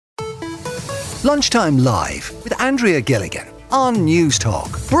Lunchtime Live with Andrea Gilligan on News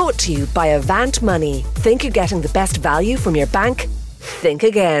Talk. Brought to you by Avant Money. Think you're getting the best value from your bank? Think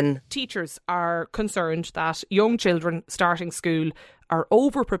again. Teachers are concerned that young children starting school are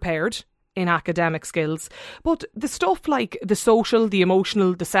over-prepared in academic skills, but the stuff like the social, the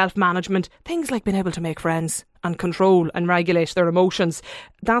emotional, the self-management, things like being able to make friends and control and regulate their emotions,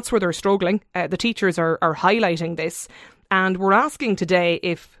 that's where they're struggling. The teachers are highlighting this, and we're asking today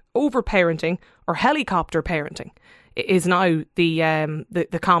if over-parenting or helicopter parenting is now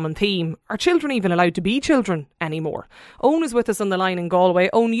the common theme. Are children even allowed to be children anymore? Owen is with us on the line in Galway.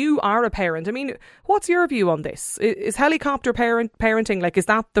 Owen, you are a parent. I mean, what's your view on this? Is helicopter parenting, is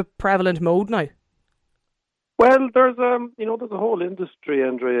that the prevalent mode now? Well, there's there's a whole industry,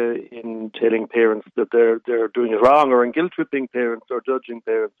 Andrea, in telling parents that they're doing it wrong, or in guilt tripping parents or judging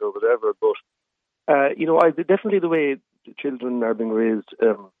parents or whatever. But definitely the way children are being raised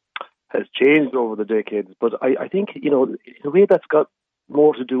has changed over the decades, but I think, in a way that's got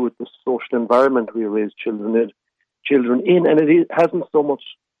more to do with the social environment we raise children in, and it hasn't so much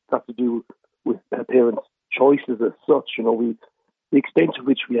got to do with parents' choices as such. The extent to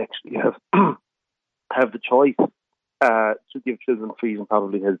which we actually have have the choice to give children freedom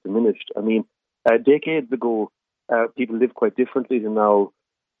probably has diminished. I mean, decades ago, people lived quite differently than now.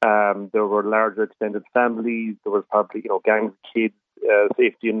 There were larger extended families. There was probably, gangs of kids,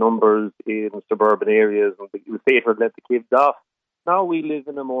 safety in numbers in suburban areas, and it was safer to let the kids off. Now we live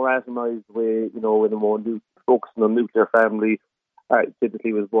in a more atomized way, in a more focusing on nuclear family.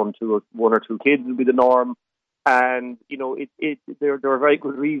 Typically with one or two kids would be the norm. And, there are very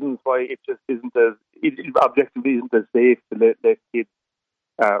good reasons why it just objectively isn't as safe to let kids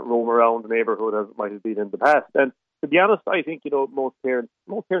roam around the neighbourhood as it might have been in the past. And to be honest, I think, most parents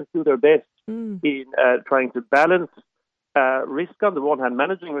do their best in trying to balance risk on the one hand,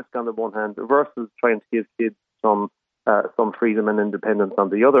 managing risk on the one hand, versus trying to give kids some freedom and independence on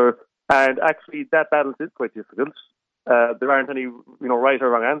the other. And actually, that balance is quite difficult. There aren't any, right or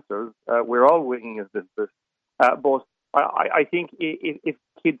wrong answers. We're all winging as this. But I think if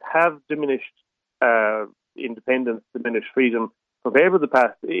kids have diminished independence, diminished freedom compared with the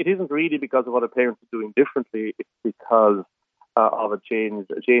past, it isn't really because of what a parent is doing differently. It's because of a changed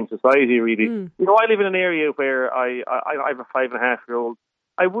society, really. I live in an area where I have a 5.5-year-old.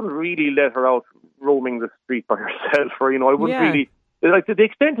 I wouldn't really let her out roaming the street by herself, or, I wouldn't really, to the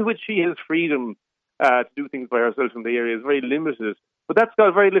extent to which she has freedom to do things by herself in the area is very limited. But that's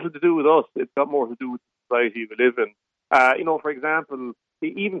got very little to do with us. It's got more to do with the society we live in. For example,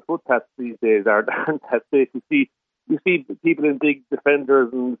 even footpaths these days aren't that safe. You see people in big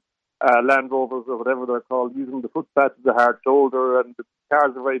Defenders and Land Rovers or whatever they're called using the footpath as a hard shoulder, and the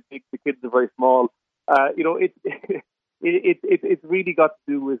cars are very big, the kids are very small. It's really got to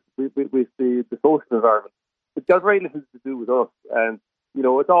do with the social environment. It's got very little to do with us, and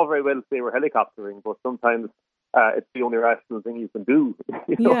it's all very well to say we're helicoptering, but sometimes it's the only rational thing you can do.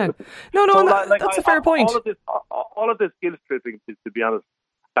 Yeah, that's a fair point. All of this guilt tripping, to be honest.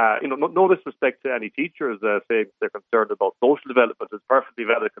 No disrespect to any teachers saying they're concerned about social development. It's perfectly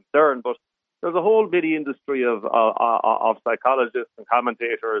valid concern, but there's a whole bitty industry of psychologists and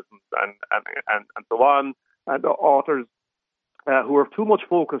commentators and so on, and authors who are too much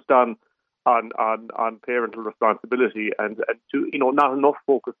focused on parental responsibility and not enough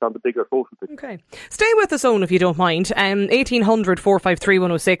focused on the bigger social picture. Okay. Stay with us, Owen, if you don't mind. 1800 453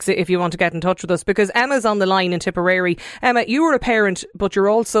 106 if you want to get in touch with us, because Emma's on the line in Tipperary. Emma, you are a parent, but you're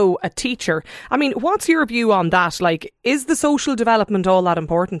also a teacher. I mean, what's your view on that? Is the social development all that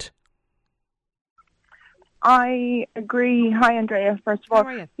important? I agree. Hi, Andrea. First of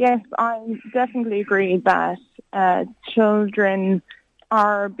all, yes, I definitely agree that children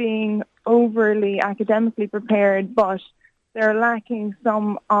are being overly academically prepared, but they're lacking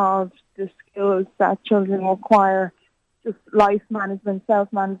some of the skills that children require, just life management,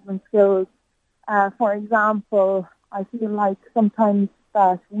 self-management skills. For example, I feel like sometimes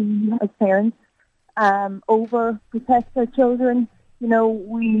that we as parents overprotect our children.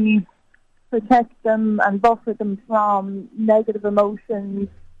 We protect them and buffer them from negative emotions,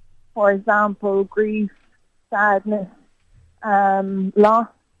 for example, grief, sadness, loss.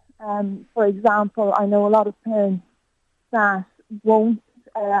 For example, I know a lot of parents that won't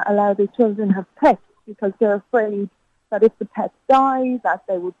allow their children have pets because they're afraid that if the pet dies, that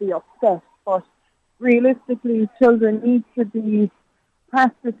they would be upset. But realistically, children need to be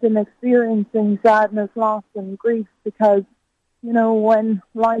practicing experiencing sadness, loss and grief, because, when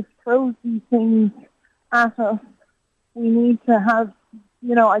life throws these things at us, we need to have,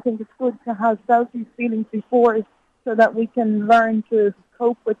 I think it's good to have selfish feelings before so that we can learn to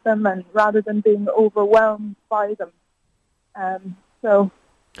cope with them and rather than being overwhelmed by them. So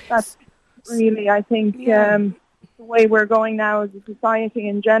that's really, I think, the way we're going now as a society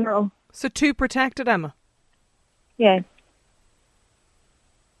in general. So too protected, Emma? Yeah.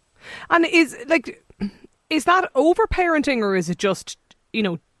 And is that overparenting, or is it just,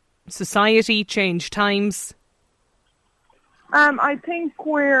 society, change times? I think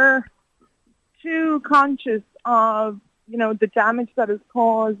we're too conscious of, the damage that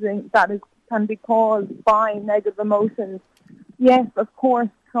can be caused by negative emotions. Yes, of course,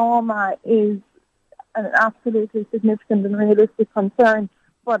 trauma is an absolutely significant and realistic concern,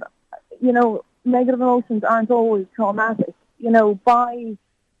 but, negative emotions aren't always traumatic. By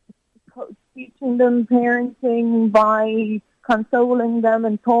teaching them, parenting, by consoling them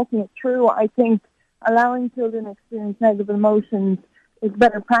and talking it through, I think allowing children to experience negative emotions is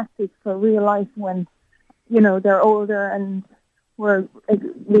better practice for real life when, they're older and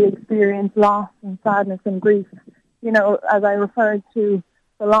we experience loss and sadness and grief. As I referred to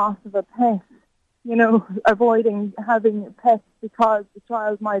the loss of a pet, avoiding having pets because the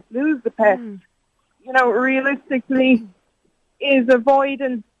child might lose the pet, realistically, is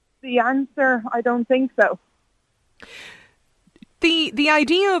avoidance the answer? I don't think so. The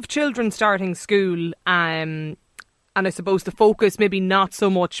idea of children starting school, and I suppose the focus maybe not so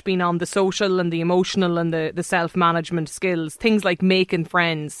much being on the social and the emotional and the self-management skills, things like making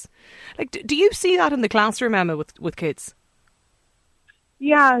friends. Do you see that in the classroom, Emma, with kids?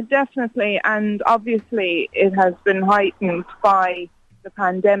 Yeah, definitely. And obviously it has been heightened by the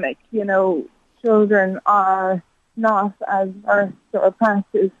pandemic. Children are not as versed or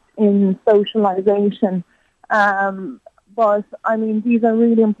practiced in socialisation. But, these are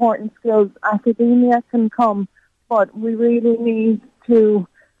really important skills. Academia can come, but we really need to,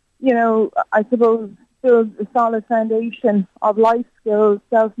 I suppose, build a solid foundation of life skills,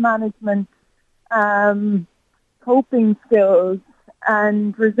 self-management, coping skills,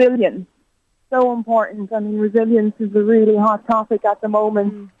 and resilience. So important. Resilience is a really hot topic at the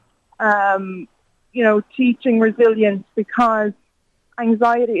moment. Teaching resilience, because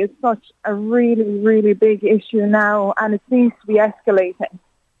anxiety is such a really, really big issue now, and it seems to be escalating.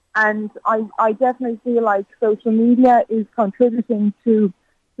 And I definitely feel like social media is contributing to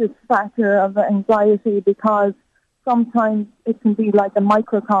this factor of anxiety, because sometimes it can be like a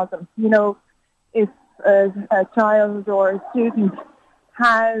microcosm. If a child or a student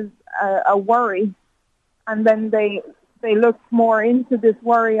has a worry, and then they look more into this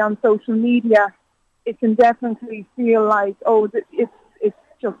worry on social media, it can definitely feel like, it's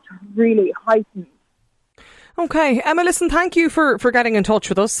just really heightened. Okay, Emma, listen, thank you for getting in touch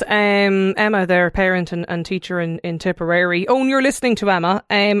with us. Emma, their parent and teacher in Tipperary. Owen, you're listening to Emma.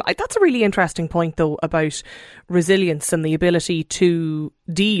 That's a really interesting point, though, about resilience and the ability to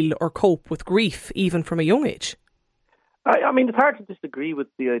deal or cope with grief, even from a young age. It's hard to disagree with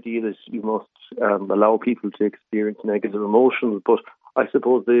the idea that you must allow people to experience negative emotions, but I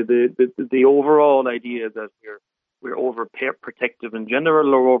suppose the overall idea that we're overprotective in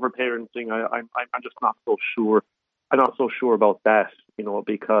general or overparenting, I'm just not so sure. I'm not so sure about that,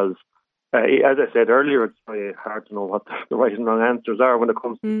 because as I said earlier, it's very hard to know what the right and wrong answers are when it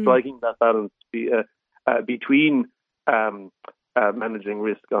comes to striking that balance between managing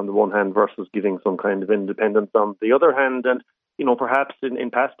risk on the one hand versus giving some kind of independence on the other hand. And, perhaps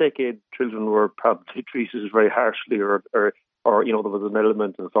in past decades, children were probably treated very harshly or there was an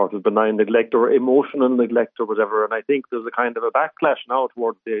element of sort of benign neglect or emotional neglect or whatever. And I think there's a kind of a backlash now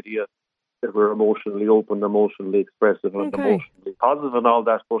towards the idea that we're emotionally open, emotionally expressive and emotionally positive and all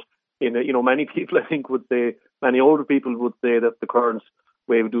that. But, many people, I think, would say, many older people would say that the current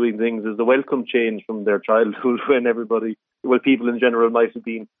way of doing things is a welcome change from their childhood when people in general might have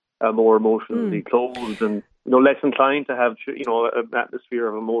been more emotionally closed and, less inclined to have, an atmosphere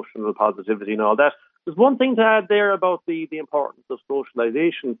of emotional positivity and all that. There's one thing to add there about the importance of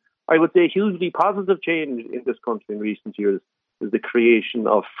socialisation. I would say a hugely positive change in this country in recent years is the creation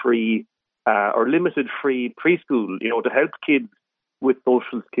of free or limited free preschool, to help kids with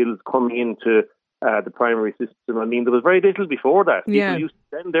social skills coming into the primary system. There was very little before that. People used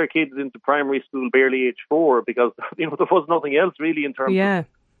to send their kids into primary school barely age 4 because, there was nothing else really in terms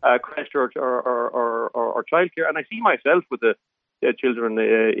of creche or childcare. And I see myself with the children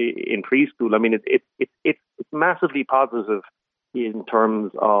in preschool. It's massively positive in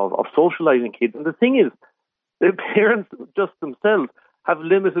terms of socialising kids. And the thing is, the parents just themselves have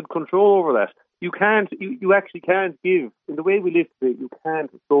limited control over that. You actually can't give, in the way we live today, you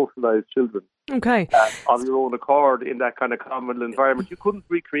can't socialise children on your own accord in that kind of common environment. You couldn't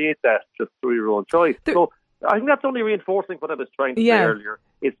recreate that just through your own choice. So I think that's only reinforcing what I was trying to say earlier.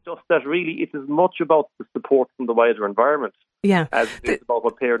 It's just that really it is much about the support from the wider environment as it is about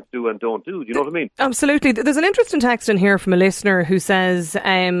what parents do and don't do. Do you know what I mean? Absolutely. There's an interesting text in here from a listener who says,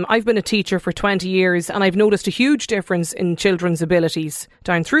 I've been a teacher for 20 years and I've noticed a huge difference in children's abilities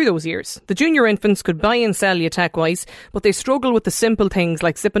down through those years. The junior infants could buy and sell you tech-wise, but they struggle with the simple things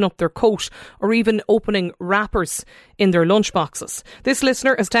like zipping up their coat or even opening wrappers in their lunch boxes. This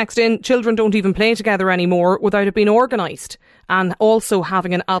listener has texted in, children don't even play together anymore without it being organised and also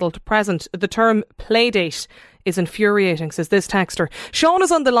having an adult present. The term playdate is infuriating, says this texter. Sean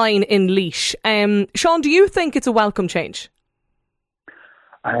is on the line in Laois. Sean, do you think it's a welcome change?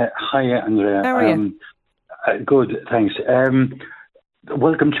 Hi, Andrea. How are you? Good, thanks.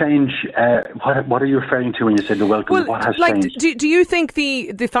 Welcome change. What are you referring to when you said the welcome? Well, what has like, changed? do you think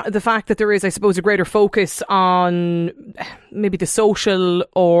the fact that there is, I suppose, a greater focus on maybe the social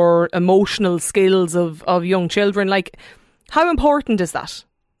or emotional skills of young children, like how important is that?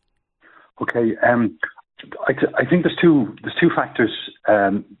 Okay, I think there's two factors.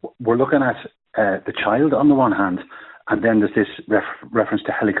 We're looking at the child on the one hand, and then there's this reference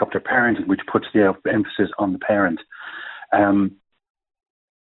to helicopter parenting, which puts the emphasis on the parent. I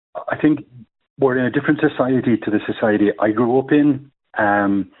think we're in a different society to the society I grew up in.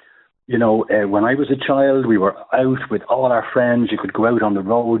 When I was a child, we were out with all our friends. You could go out on the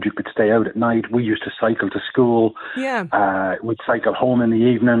road. You could stay out at night. We used to cycle to school. Yeah. We'd cycle home in the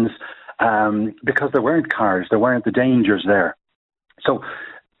evenings because there weren't cars. There weren't the dangers there. So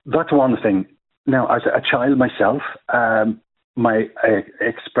that's one thing. Now, as a child myself, my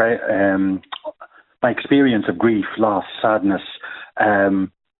experience of grief, loss, sadness,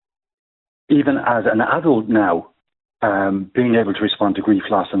 even as an adult now, being able to respond to grief,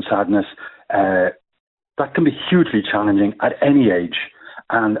 loss and sadness, that can be hugely challenging at any age.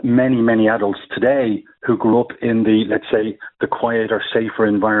 And many, many adults today who grew up in the, let's say, the quieter, safer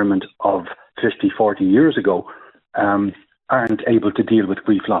environment of 50, 40 years ago, aren't able to deal with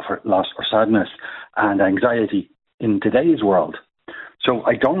grief, loss or sadness and anxiety in today's world. So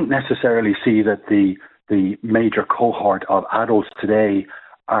I don't necessarily see that the major cohort of adults today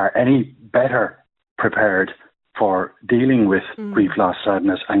are any better prepared for dealing with grief, loss,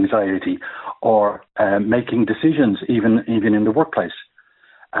 sadness, anxiety, or making decisions even in the workplace.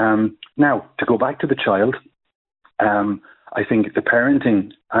 Now, to go back to the child, I think the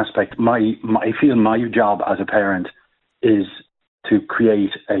parenting aspect, I feel my job as a parent is to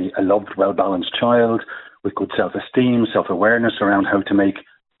create a loved, well-balanced child with good self-esteem, self-awareness around how to make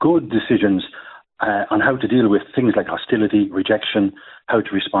good decisions on how to deal with things like hostility, rejection, how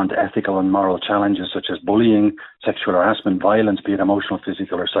to respond to ethical and moral challenges such as bullying, sexual harassment, violence, be it emotional,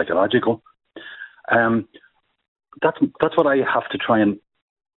 physical or psychological. That's what I have to try and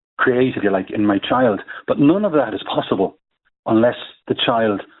create, if you like, in my child. But none of that is possible unless the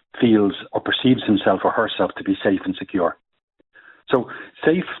child feels or perceives himself or herself to be safe and secure. So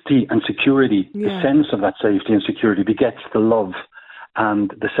safety and security, the sense of that safety and security begets the love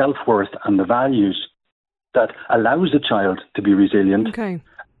and the self-worth and the values that allows a child to be resilient,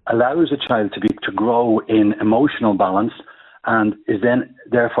 allows a child to grow in emotional balance, and is then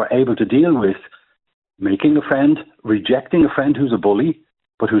therefore able to deal with making a friend, rejecting a friend who's a bully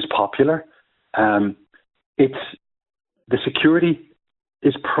but who's popular. It's the security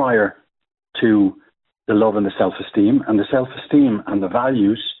is prior to the love and the self-esteem, and the self-esteem and the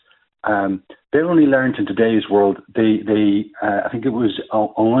values. They're only learned in today's world. I think it was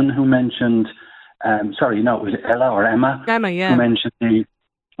Owen who mentioned. It was Ella or Emma. Emma, yeah. Who mentioned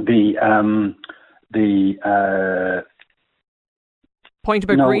the point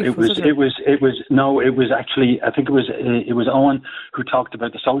about grief. It was actually, I think it was Owen who talked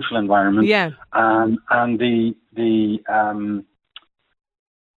about the social environment. Yeah. And the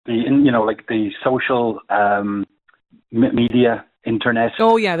the social media, internet.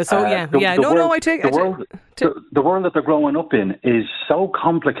 Oh yeah, I take it. The world that they're growing up in is so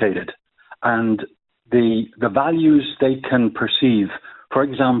complicated, and the values they can perceive, for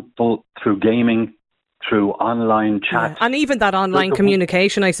example, through gaming, through online chat, and even that online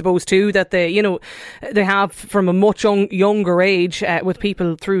communication, I suppose too, that they have from a much younger age with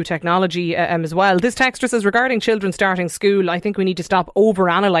people through technology as well. This texter says, regarding children starting school, I think we need to stop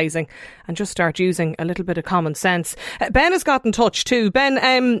over-analysing and just start using a little bit of common sense. Ben has got in touch too.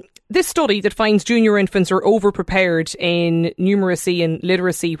 Ben, this study that finds junior infants are over-prepared in numeracy and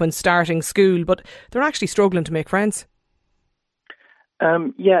literacy when starting school, but they're actually struggling to make friends. I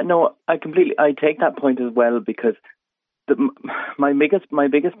take that point as well, because my biggest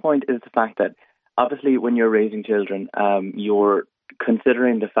point is the fact that obviously when you're raising children, you're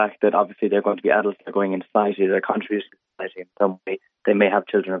considering the fact that obviously they're going to be adults, they're going into society, they're contributing to society in some way. They may have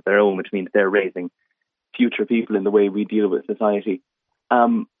children of their own, which means they're raising future people in the way we deal with society.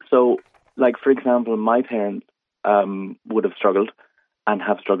 So, like, for example, my parents would have struggled and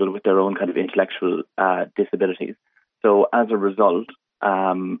have struggled with their own kind of intellectual disabilities. So as a result,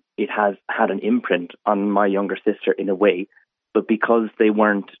 it has had an imprint on my younger sister in a way, but because they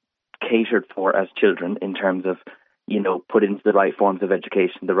weren't catered for as children in terms of, put into the right forms of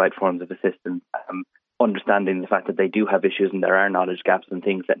education, the right forms of assistance, understanding the fact that they do have issues and there are knowledge gaps and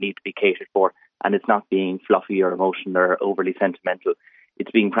things that need to be catered for, and it's not being fluffy or emotional or overly sentimental.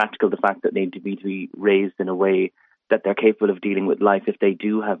 It's being practical, the fact that they need to be raised in a way that they're capable of dealing with life if they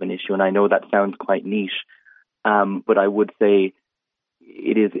do have an issue. And I know that sounds quite niche, but I would say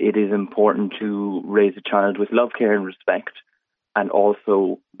it is important to raise a child with love, care and respect, and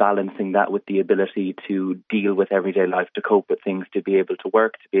also balancing that with the ability to deal with everyday life, to cope with things, to be able to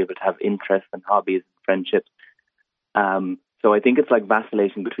work, to be able to have interests and hobbies and friendships. So I think it's like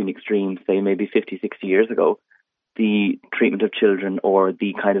vacillating between extremes, say maybe 50, 60 years ago. The treatment of children or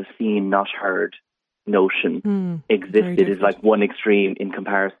the kind of seen, not heard notion existed as like one extreme in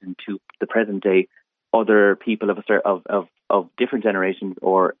comparison to the present day. Other people of different generations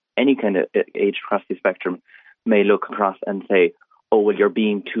or any kind of age across the spectrum may look across and say, oh, well, you're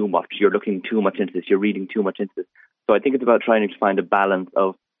being too much. You're looking too much into this. You're reading too much into this. So I think it's about trying to find a balance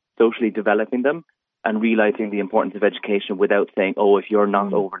of socially developing them and realising the importance of education without saying, oh, if you're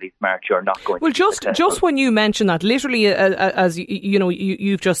not overly smart, you're not going to be successful. Just when you mention that, literally, as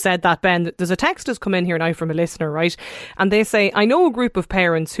you've just said that, Ben, there's a text has come in here now from a listener, right? And they say, I know a group of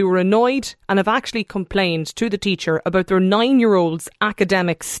parents who are annoyed and have actually complained to the teacher about their 9-year-old's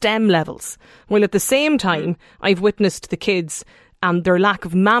academic STEM levels, while at the same time, I've witnessed the kids and their lack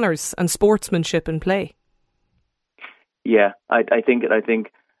of manners and sportsmanship in play. Yeah, I think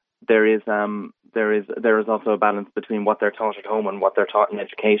there is also a balance between what they're taught at home and what they're taught in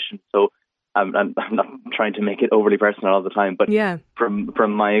education. So I'm not trying to make it overly personal all the time, but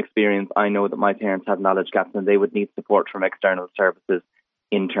from my experience, I know that my parents had knowledge gaps and they would need support from external services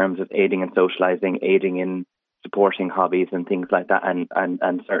in terms of aiding and socialising, aiding in supporting hobbies and things like that,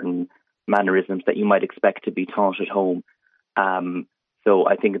 and certain mannerisms that you might expect to be taught at home. So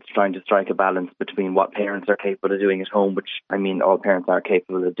I think it's trying to strike a balance between what parents are capable of doing at home, which, I mean, all parents are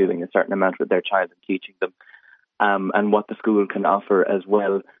capable of doing a certain amount with their child and teaching them, and what the school can offer as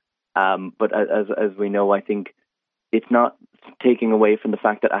well. But as we know, I think it's not taking away from the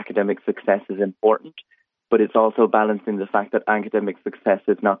fact that academic success is important, but it's also balancing the fact that academic success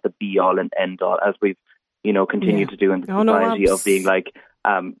is not the be-all and end-all, as we've, continued to do in the society of being like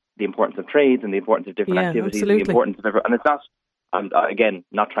the importance of trades and the importance of different activities, and the importance of everyone. And it's not... I'm, again,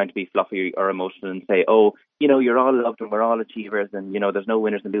 not trying to be fluffy or emotional and say, oh, you're all loved and we're all achievers and, there's no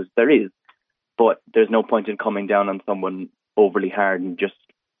winners and losers. There is, but there's no point in coming down on someone overly hard and just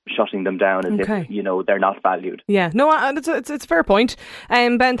shutting them down as if, they're not valued. Yeah, no, it's a fair point.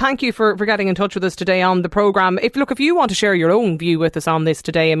 Ben, thank you for getting in touch with us today on the programme. If you want to share your own view with us on this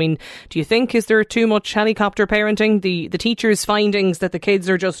today, I mean, do you think, is there too much helicopter parenting? The teachers' findings that the kids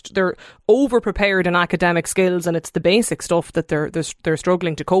are they're over-prepared in academic skills and it's the basic stuff that they're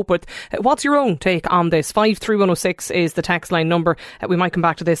struggling to cope with. What's your own take on this? 53106 is the text line number. We might come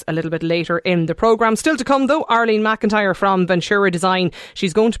back to this a little bit later in the programme. Still to come though, Arlene McIntyre from Ventura Design.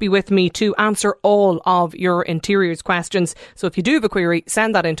 She's going to be with me to answer all of your interiors questions. So if you do have a query,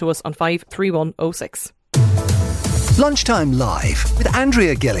 send that in to us on 53106. Lunchtime Live with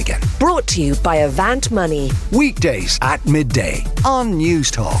Andrea Gilligan. Brought to you by Avant Money. Weekdays at midday on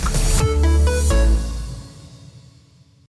News Talk.